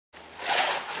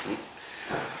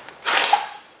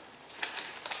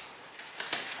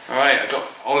Right, I've got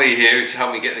Ollie here to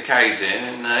help me get the cows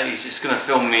in, and he's just going to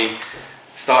film me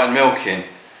starting milking.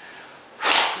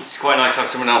 It's quite nice to have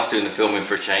someone else doing the filming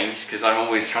for a change, because I'm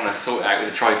always trying to sort it out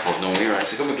with a tripod normally. Right,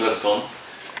 so I've got my gloves on.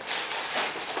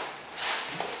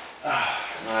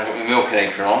 I've got my milking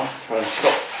apron on, trying to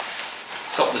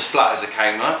stop the splat as I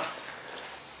came up.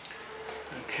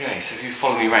 Okay, so if you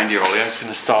follow me around here, Ollie, I'm just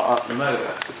going to start up the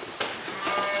motor.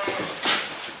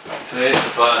 So here's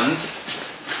the buttons.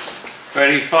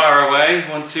 Ready, fire away,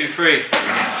 1, 2, 3. And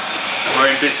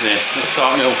we're in business, let's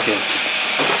start milking.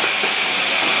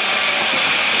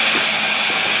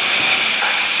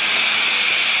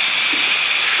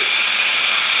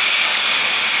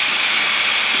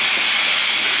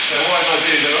 So what I've got to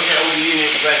do is I've got to get all the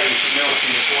units ready for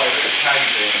milking before I put the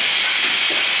cows in.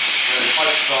 So the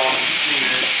pipes on,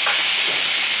 units.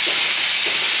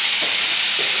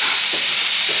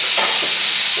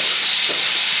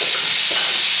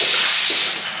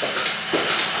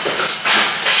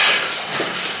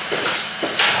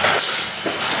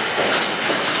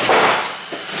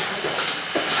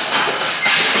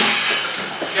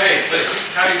 Okay, so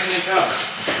 6 cows in they come.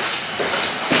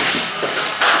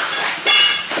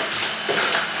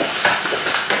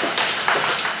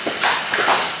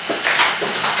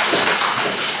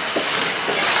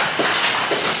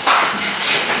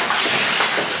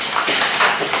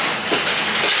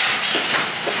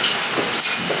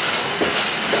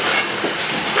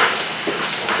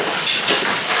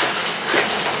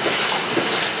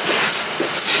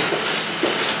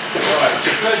 Right, so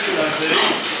first thing I do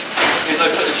is I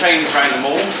put the chains around them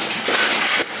all,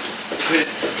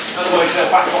 because otherwise they'll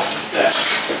back off the step.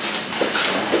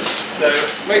 So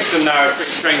most of them now are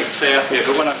pretty strange to stay up here,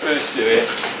 but when I first do it,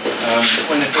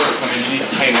 when they first come in, you need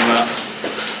to chain them up.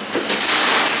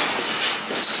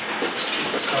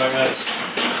 So I'm going to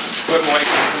put my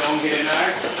apron along here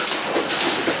now.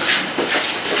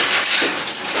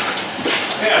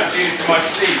 I think I have to do this in my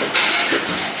sleeve.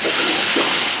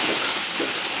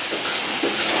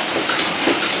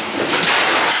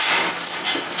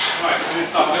 I'm going to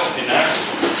start milking now.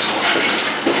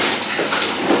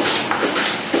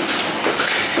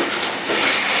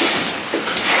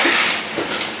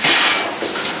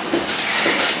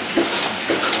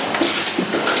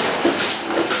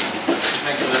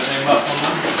 Make sure there's no muck on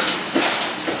them.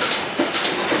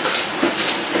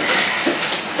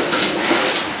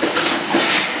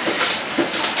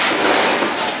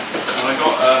 And I've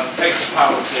got paper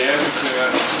towels here which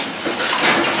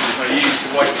I use to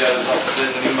wipe the others off if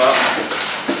there's any muck.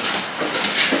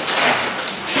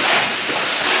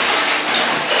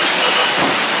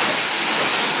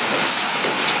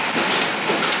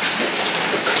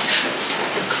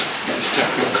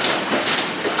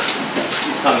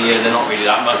 Time of year they're not really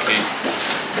that mucky.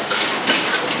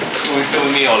 You're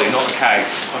filming me, Ollie, not the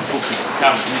cows. I'm talking to the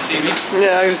camera. Can you see me?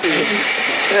 Yeah, I can see you.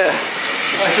 Yeah.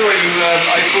 I thought you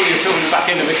were filming the back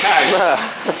end of the cow. Nah.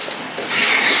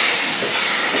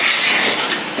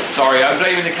 Sorry, I'm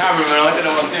blaming the cameraman. I don't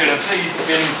know what I'm doing. I'm so used to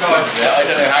being in charge of it. I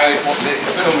don't know what it's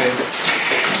filming.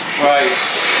 Right.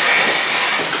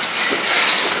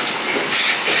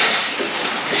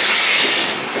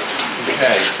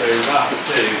 Okay, so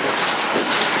last 2.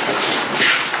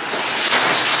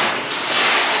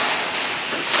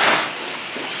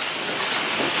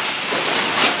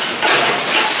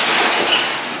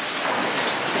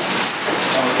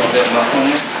 A bit of muck on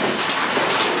it.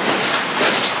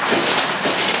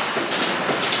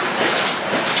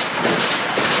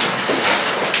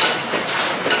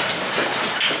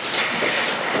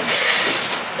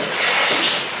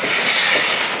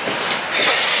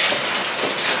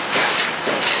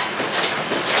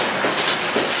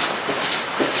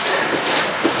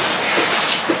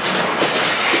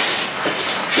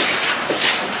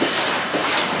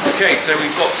 Okay, so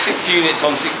we've got 6 units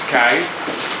on 6 cows.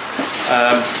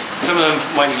 Some of them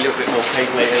might need a little bit more cake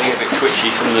later, they get a bit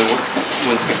twitchy, some of the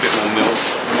ones get a bit more milk,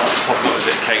 they might top up with a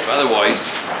bit of cake, but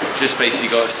otherwise, just basically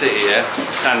got to sit here,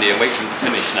 stand here, wait for them to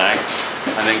finish now,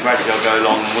 and then gradually I'll go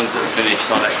along, and once they're finished,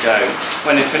 I'll let go.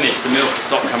 When they're finished, the milk will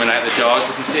stop coming out of the jars.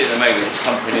 You can see at the moment it's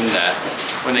pumping in there.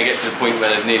 When they get to the point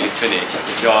where they've nearly finished,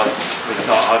 the jars will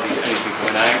start hardly anything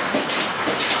coming out.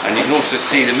 And you can also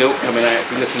see the milk coming out if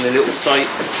you look in the little sight.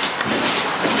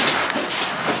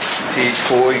 See each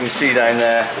quarter, you can see down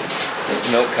there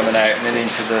milk coming out and then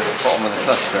into the bottom of the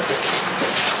cluster.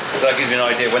 So that gives you an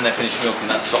idea when they're finished milking,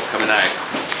 that stop coming out.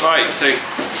 Right, so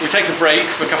we'll take a break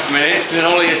for a couple of minutes and then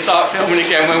Ollie will start filming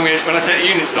again when I take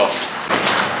the units off.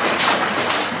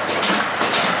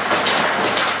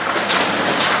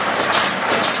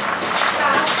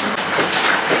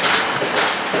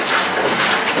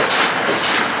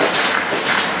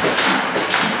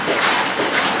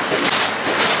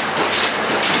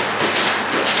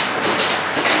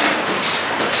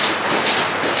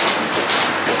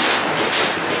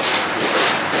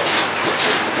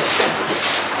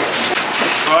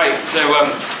 So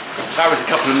that was a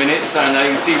couple of minutes, and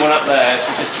you can see one up there,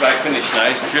 she's just about finished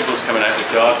now. Some dribbles coming out of the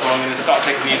jar, so I'm going to start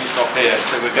taking the units off here.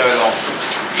 So we're going on.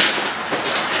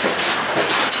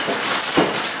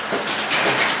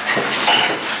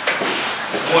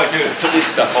 What I do is put this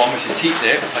stuff on, which is teat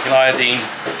dip, like an iodine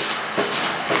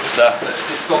stuff that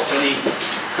just stops any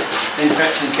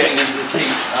infections getting into the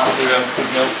teeth after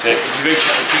we've milked it. Because you've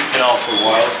cut the teeth in half for a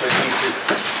while, so you need to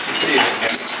seal it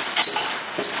again.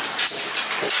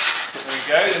 There we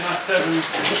go, and that's 7/10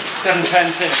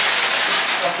 in.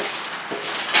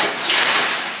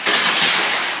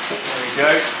 There we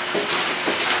go.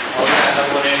 I'll get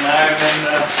another one in now and then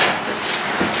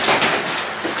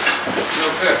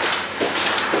real good.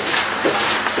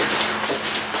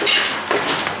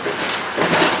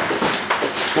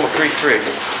 Four, three, three.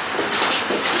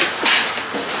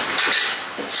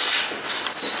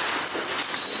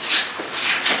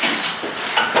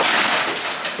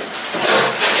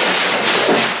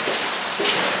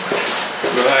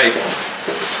 Right.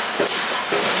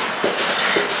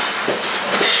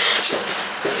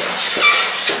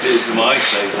 Here's the my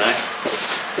clothes now.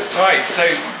 Right, so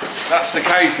that's the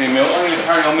cow's been milked. I'm going to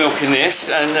carry on milking this,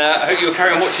 and I hope you'll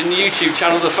carry on watching the YouTube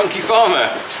channel The Funky Farmer.